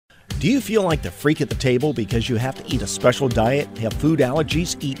Do you feel like the freak at the table because you have to eat a special diet, have food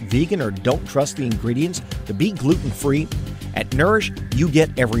allergies, eat vegan, or don't trust the ingredients to be gluten-free? At Nourish, you get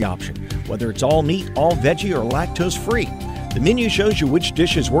every option, whether it's all meat, all veggie, or lactose-free. The menu shows you which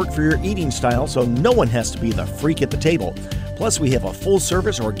dishes work for your eating style, so no one has to be the freak at the table. Plus, we have a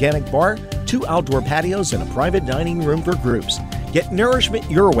full-service organic bar, 2 outdoor patios, and a private dining room for groups. Get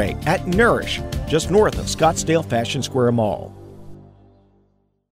nourishment your way at Nourish, just north of Scottsdale Fashion Square Mall.